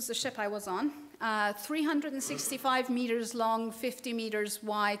experience. This was the ship I was on, 365 meters long, 50 meters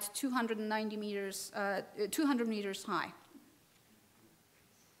wide, 200 meters high.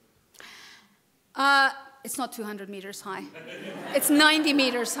 It's not 200 meters high. It's 90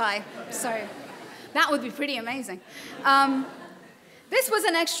 meters high. Sorry. That would be pretty amazing. This was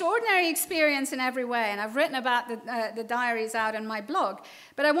an extraordinary experience in every way, and I've written about the diaries out in my blog.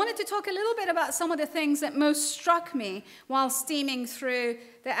 But I wanted to talk a little bit about some of the things that most struck me while steaming through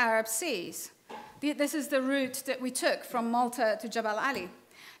the Arab seas. This is the route that we took from Malta to Jebel Ali.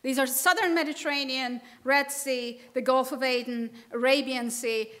 These are southern Mediterranean, Red Sea, the Gulf of Aden, Arabian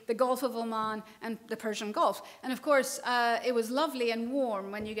Sea, the Gulf of Oman, and the Persian Gulf. And of course, it was lovely and warm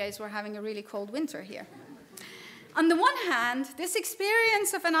when you guys were having a really cold winter here. On the one hand, this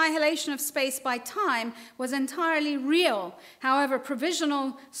experience of annihilation of space by time was entirely real, however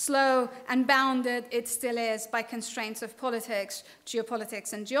provisional, slow, and bounded it still is by constraints of politics,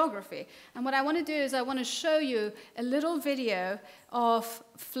 geopolitics, and geography. And what I want to do is I want to show you a little video of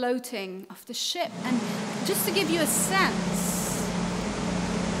floating of the ship, and just to give you a sense.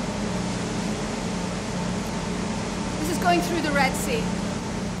 This is going through the Red Sea.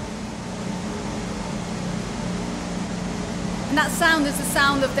 And that sound is the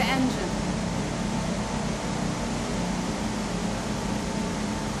sound of the engine.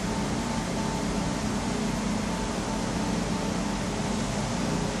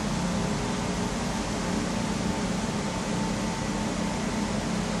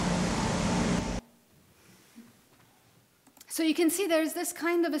 So you can see there's this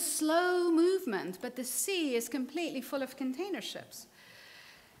kind of a slow movement, but the sea is completely full of container ships.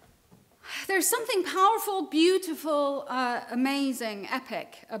 There's something powerful, beautiful, amazing,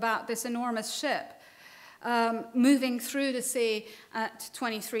 epic about this enormous ship moving through the sea at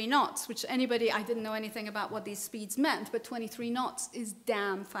 23 knots, which I didn't know anything about what these speeds meant, but 23 knots is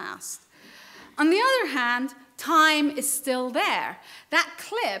damn fast. On the other hand, time is still there. That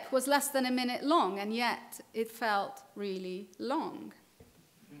clip was less than a minute long, and yet it felt really long.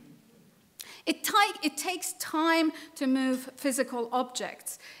 It takes time to move physical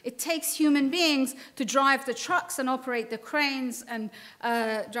objects. It takes human beings to drive the trucks and operate the cranes and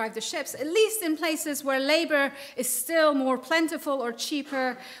drive the ships, at least in places where labor is still more plentiful or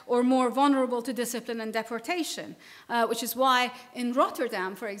cheaper or more vulnerable to discipline and deportation, which is why in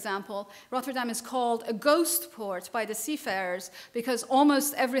Rotterdam, for example, Rotterdam is called a ghost port by the seafarers because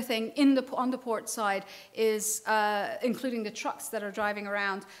almost everything on the port side is, including the trucks that are driving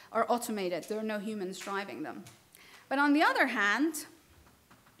around, are automated. There are no humans driving them. But on the other hand,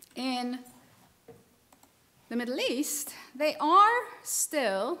 in the Middle East, they are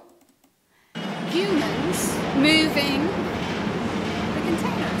still humans moving the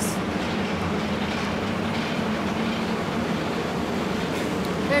containers.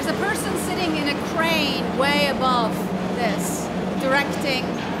 There's a person sitting in a crane way above this, directing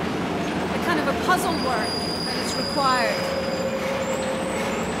the kind of a puzzle work that is required.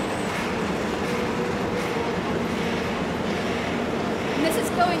 And this is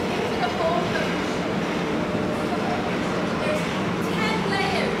going into the hold of the ship. There's 10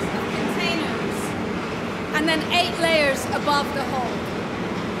 layers of containers, and then 8 layers above the hold.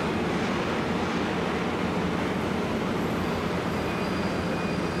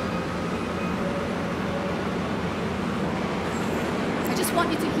 I just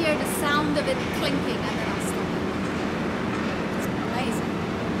want you to hear the sound of it clinking, and then I'll stop. It's amazing.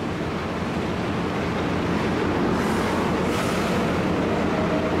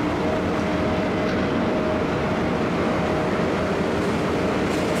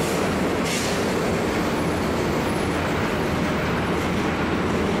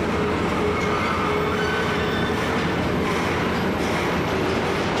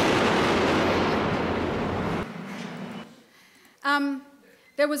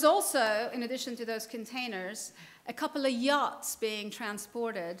 There was also, in addition to those containers, a couple of yachts being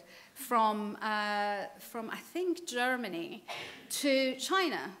transported from I think, Germany to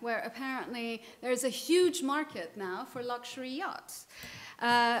China, where apparently there's a huge market now for luxury yachts.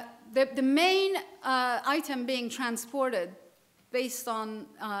 The main item being transported, based on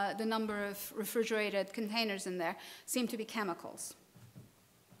the number of refrigerated containers in there, seem to be chemicals.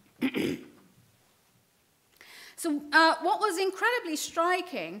 So what was incredibly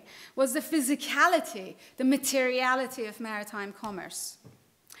striking was the physicality, the materiality of maritime commerce.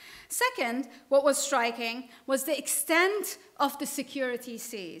 Second, what was striking was the extent of the security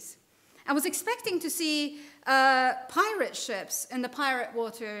seas. I was expecting to see pirate ships in the pirate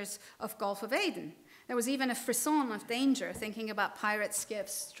waters of Gulf of Aden. There was even a frisson of danger thinking about pirate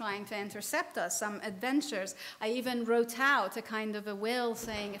skiffs trying to intercept us, some adventures. I even wrote out a kind of a will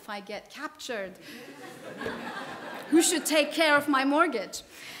saying, if I get captured, who should take care of my mortgage?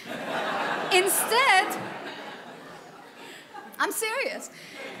 Instead, I'm serious.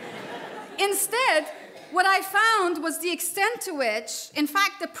 Instead, what I found was the extent to which, in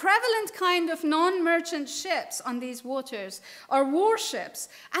fact, the prevalent kind of non-merchant ships on these waters are warships,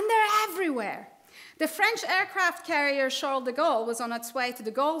 and they're everywhere. The French aircraft carrier Charles de Gaulle was on its way to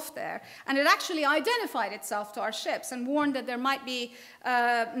the Gulf there, and it actually identified itself to our ships and warned that there might be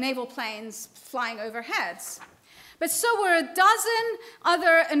naval planes flying overhead. But so were a dozen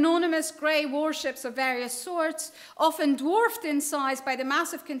other anonymous grey warships of various sorts, often dwarfed in size by the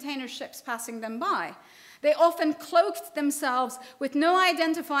massive container ships passing them by. They often cloaked themselves with no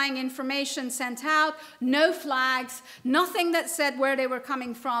identifying information sent out, no flags, nothing that said where they were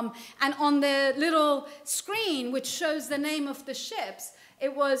coming from. And on the little screen, which shows the name of the ships,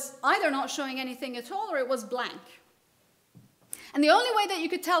 it was either not showing anything at all or it was blank. And the only way that you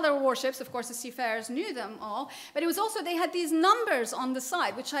could tell they were warships, of course, the seafarers knew them all, but it was also they had these numbers on the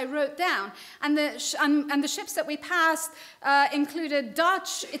side, which I wrote down. And the ships that we passed included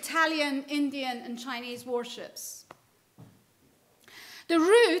Dutch, Italian, Indian, and Chinese warships. The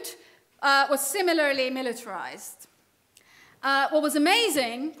route was similarly militarized. What was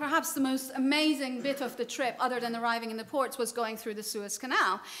amazing, perhaps the most amazing bit of the trip, other than arriving in the ports, was going through the Suez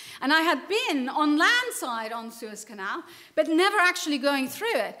Canal. And I had been on land side on Suez Canal, but never actually going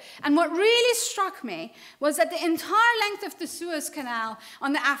through it. And what really struck me was that the entire length of the Suez Canal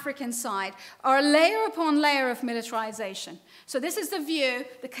on the African side are layer upon layer of militarization. So this is the view.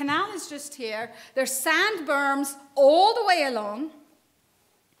 The canal is just here. There's sand berms all the way along.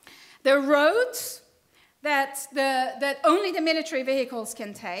 There are roads that only the military vehicles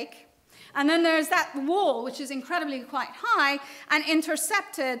can take. And then there's that wall, which is incredibly quite high, and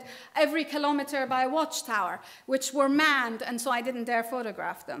intercepted every kilometer by a watchtower, which were manned, and so I didn't dare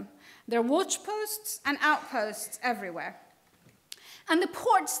photograph them. There are watch posts and outposts everywhere. And the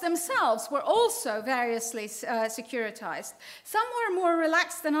ports themselves were also variously securitized. Some were more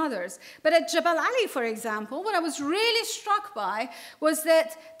relaxed than others. But at Jebel Ali, for example, what I was really struck by was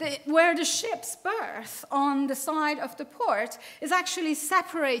that where the ships berth on the side of the port is actually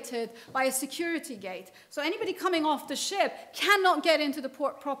separated by a security gate. So anybody coming off the ship cannot get into the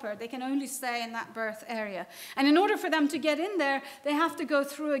port proper. They can only stay in that berth area. And in order for them to get in there, they have to go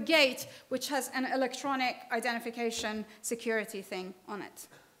through a gate which has an electronic identification security thing on it.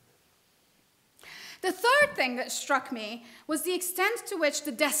 The third thing that struck me was the extent to which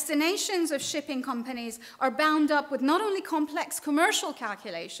the destinations of shipping companies are bound up with not only complex commercial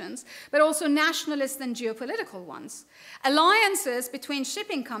calculations, but also nationalist and geopolitical ones. Alliances between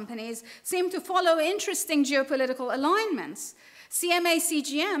shipping companies seem to follow interesting geopolitical alignments. CMA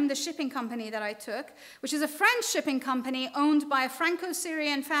CGM, the shipping company that I took, which is a French shipping company owned by a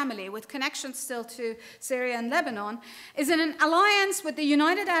Franco-Syrian family with connections still to Syria and Lebanon, is in an alliance with the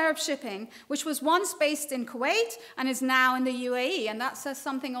United Arab Shipping, which was once based in Kuwait and is now in the UAE. And that says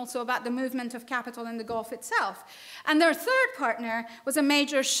something also about the movement of capital in the Gulf itself. And their third partner was a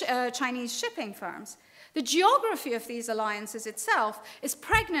major Chinese shipping firms. The geography of these alliances itself is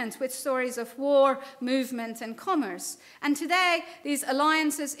pregnant with stories of war, movement, and commerce. And today, these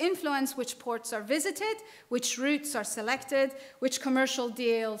alliances influence which ports are visited, which routes are selected, which commercial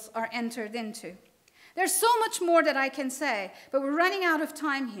deals are entered into. There's so much more that I can say, but we're running out of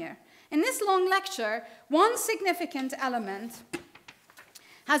time here. In this long lecture, one significant element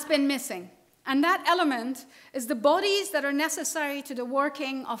has been missing, and that element is the bodies that are necessary to the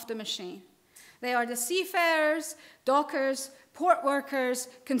working of the machine. They are the seafarers, dockers, port workers,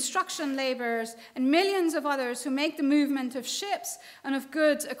 construction laborers, and millions of others who make the movement of ships and of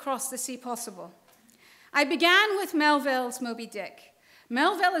goods across the sea possible. I began with Melville's Moby Dick.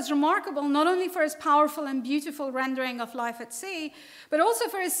 Melville is remarkable not only for his powerful and beautiful rendering of life at sea, but also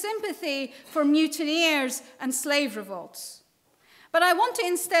for his sympathy for mutineers and slave revolts. But I want to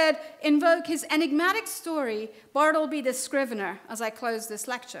instead invoke his enigmatic story, Bartleby the Scrivener, as I close this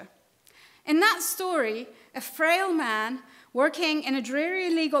lecture. In that story, a frail man working in a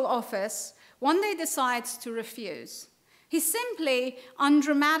dreary legal office one day decides to refuse. He simply,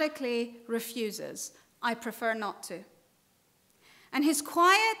 undramatically refuses. I prefer not to. And his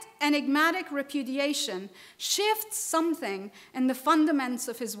quiet, enigmatic repudiation shifts something in the fundaments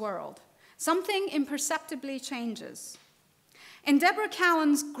of his world. Something imperceptibly changes. In Deborah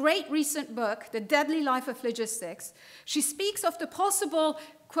Cowan's great recent book, The Deadly Life of Logistics, she speaks of the possible,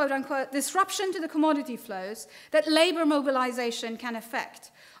 quote-unquote, disruption to the commodity flows that labor mobilization can affect,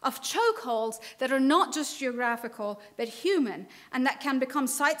 of chokeholds that are not just geographical, but human, and that can become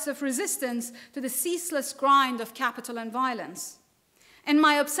sites of resistance to the ceaseless grind of capital and violence. In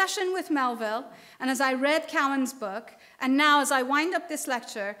my obsession with Melville, and as I read Cowan's book, and now as I wind up this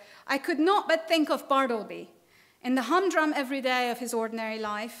lecture, I could not but think of Bartleby, in the humdrum everyday of his ordinary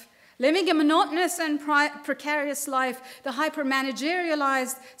life, living a monotonous and precarious life the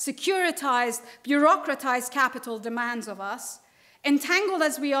hyper-managerialized, securitized, bureaucratized capital demands of us, entangled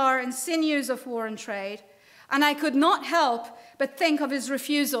as we are in sinews of war and trade, and I could not help but think of his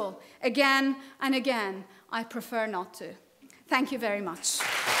refusal again and again. I prefer not to. Thank you very much.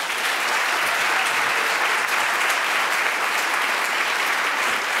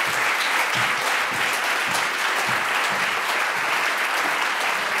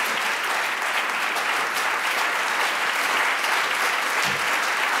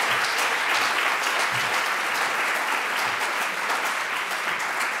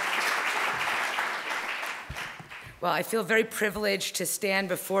 Well, I feel very privileged to stand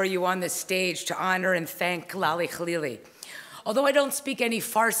before you on this stage to honor and thank Laleh Khalili. Although I don't speak any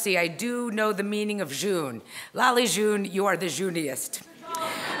Farsi, I do know the meaning of June. Laleh June, you are the Juniest.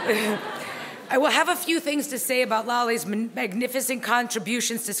 I will have a few things to say about Laleh's magnificent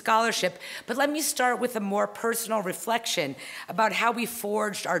contributions to scholarship, but let me start with a more personal reflection about how we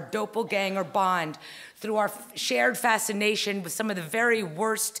forged our doppelganger bond through our shared fascination with some of the very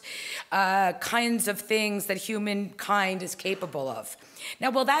worst kinds of things that humankind is capable of.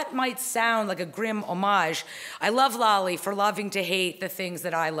 Now, while that might sound like a grim homage, I love Laleh for loving to hate the things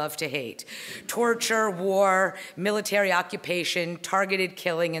that I love to hate: torture, war, military occupation, targeted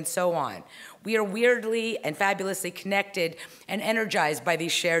killing, and so on. We are weirdly and fabulously connected and energized by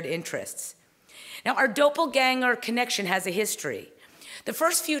these shared interests. Now, our doppelganger connection has a history. The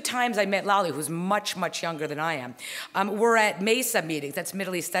first few times I met Laleh, who's much, much younger than I am, were at MESA meetings, that's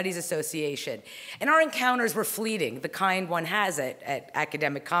Middle East Studies Association. And our encounters were fleeting, the kind one has at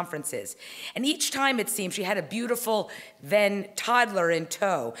academic conferences. And each time, it seemed, she had a beautiful then toddler in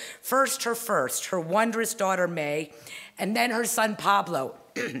tow. First, her wondrous daughter, May, and then her son Pablo,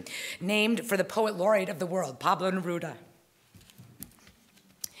 named for the poet laureate of the world, Pablo Neruda.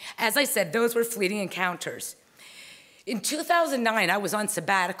 As I said, those were fleeting encounters. In 2009, I was on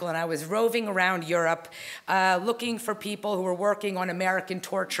sabbatical and I was roving around Europe looking for people who were working on American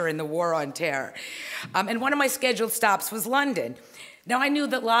torture in the War on Terror. And one of my scheduled stops was London. Now, I knew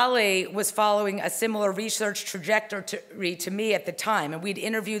that Laleh was following a similar research trajectory to me at the time, and we'd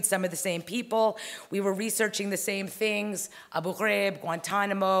interviewed some of the same people. We were researching the same things: Abu Ghraib,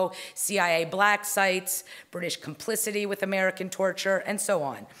 Guantanamo, CIA black sites, British complicity with American torture, and so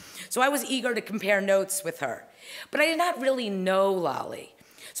on. So I was eager to compare notes with her. But I did not really know Laleh.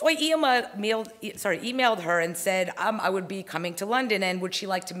 So I emailed her and said I would be coming to London and would she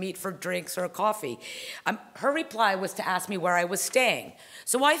like to meet for drinks or a coffee. Her reply was to ask me where I was staying.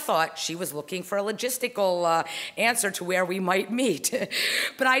 So I thought she was looking for a logistical answer to where we might meet.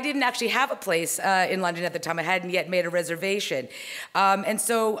 But I didn't actually have a place in London at the time. I hadn't yet made a reservation. And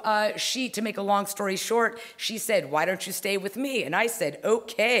so she, to make a long story short, she said, "Why don't you stay with me?" And I said,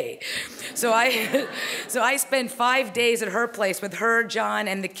 "Okay." So I spent 5 days at her place with her, John,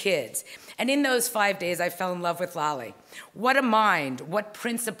 and the kids. And in those 5 days, I fell in love with Laleh. What a mind, what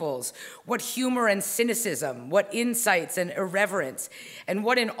principles, what humor and cynicism, what insights and irreverence, and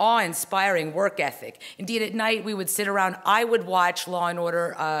what an awe-inspiring work ethic. Indeed, at night, we would sit around, I would watch Law and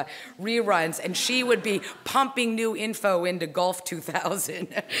Order reruns, and she would be pumping new info into Gulf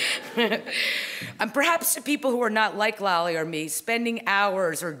 2000. And perhaps to people who are not like Laleh or me, spending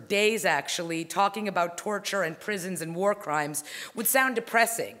hours or days, actually, talking about torture and prisons and war crimes would sound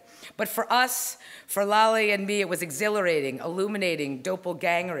depressing. But for us, for Laleh and me, it was exhilarating, illuminating,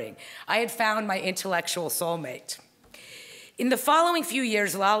 doppelgangering. I had found my intellectual soulmate. In the following few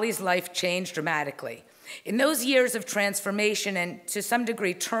years, Laleh's life changed dramatically. In those years of transformation and, to some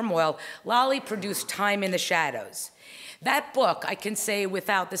degree, turmoil, Laleh produced Time in the Shadows. That book, I can say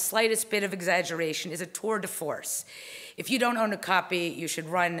without the slightest bit of exaggeration, is a tour de force. If you don't own a copy, you should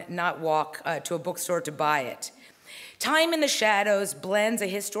run, not walk, to a bookstore to buy it. Time in the Shadows blends a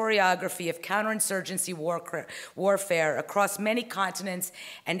historiography of counterinsurgency warfare across many continents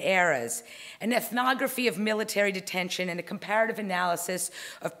and eras, an ethnography of military detention and a comparative analysis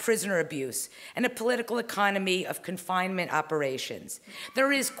of prisoner abuse, and a political economy of confinement operations.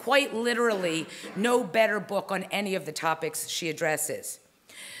 There is quite literally no better book on any of the topics she addresses.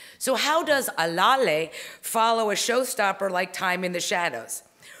 So how does Laleh follow a showstopper like Time in the Shadows?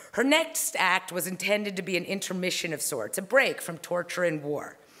 Her next act was intended to be an intermission of sorts, a break from torture and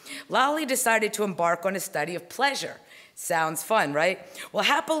war. Laleh decided to embark on a study of pleasure. Sounds fun, right? Well,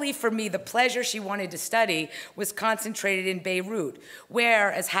 happily for me, the pleasure she wanted to study was concentrated in Beirut, where,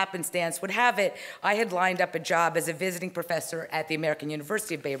 as happenstance would have it, I had lined up a job as a visiting professor at the American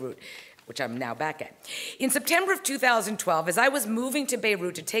University of Beirut, which I'm now back at. In September of 2012, as I was moving to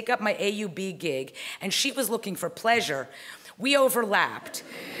Beirut to take up my AUB gig, and she was looking for pleasure, we overlapped.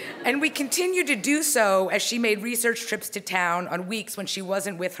 And we continued to do so as she made research trips to town on weeks when she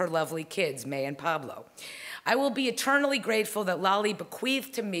wasn't with her lovely kids, May and Pablo. I will be eternally grateful that Laleh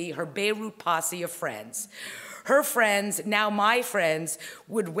bequeathed to me her Beirut posse of friends. Her friends, now my friends,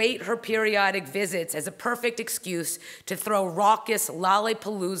 would wait her periodic visits as a perfect excuse to throw raucous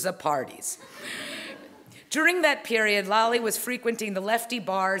Laleh-palooza parties. During that period, Laleh was frequenting the lefty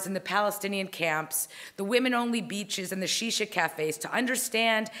bars in the Palestinian camps, the women-only beaches, and the shisha cafes to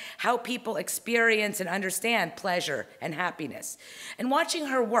understand how people experience and understand pleasure and happiness. And watching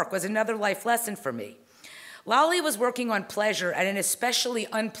her work was another life lesson for me. Laleh was working on pleasure at an especially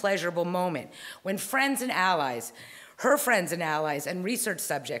unpleasurable moment when friends and allies, her friends and allies and research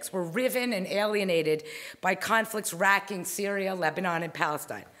subjects were riven and alienated by conflicts racking Syria, Lebanon, and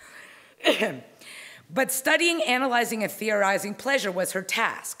Palestine. But studying, analyzing, and theorizing pleasure was her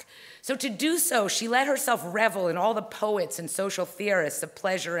task. So to do so, she let herself revel in all the poets and social theorists of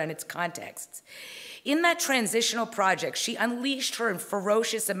pleasure and its contexts. In that transitional project, she unleashed her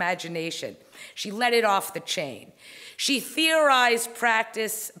ferocious imagination. She let it off the chain. She theorized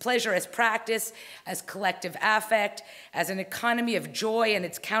pleasure as practice, as collective affect, as an economy of joy and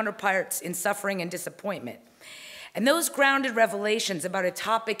its counterparts in suffering and disappointment. And those grounded revelations about a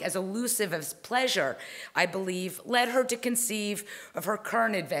topic as elusive as pleasure, I believe, led her to conceive of her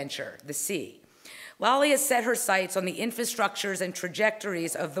current adventure, the sea. Laleh has set her sights on the infrastructures and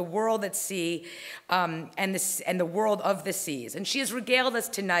trajectories of the world at sea and the world of the seas. And she has regaled us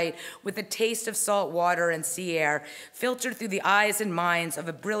tonight with a taste of salt water and sea air, filtered through the eyes and minds of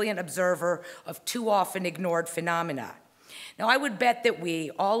a brilliant observer of too often ignored phenomena. Now, I would bet that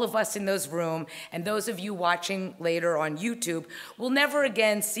we, all of us in this room, and those of you watching later on YouTube, will never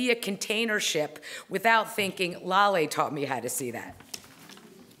again see a container ship without thinking, Laleh taught me how to see that.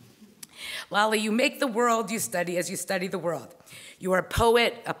 Laleh, you make the world you study as you study the world. You are a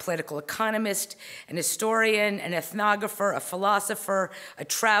poet, a political economist, an historian, an ethnographer, a philosopher, a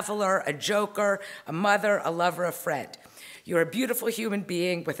traveler, a joker, a mother, a lover, a friend. You're a beautiful human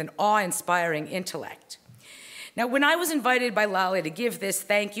being with an awe-inspiring intellect. Now, when I was invited by Laleh to give this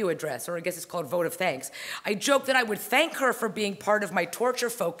thank you address, or I guess it's called vote of thanks, I joked that I would thank her for being part of my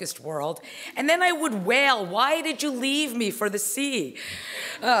torture-focused world, and then I would wail, why did you leave me for the sea?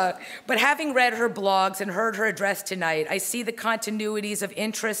 But having read her blogs and heard her address tonight, I see the continuities of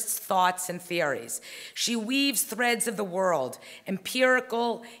interests, thoughts, and theories. She weaves threads of the world,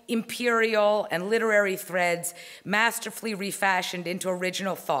 empirical, imperial, and literary threads, masterfully refashioned into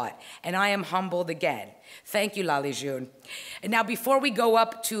original thought, and I am humbled again. Thank you, Laleh June. And now, before we go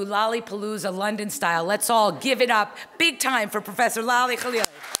up to Lollipalooza London style, let's all give it up big time for Professor Laleh Khalili.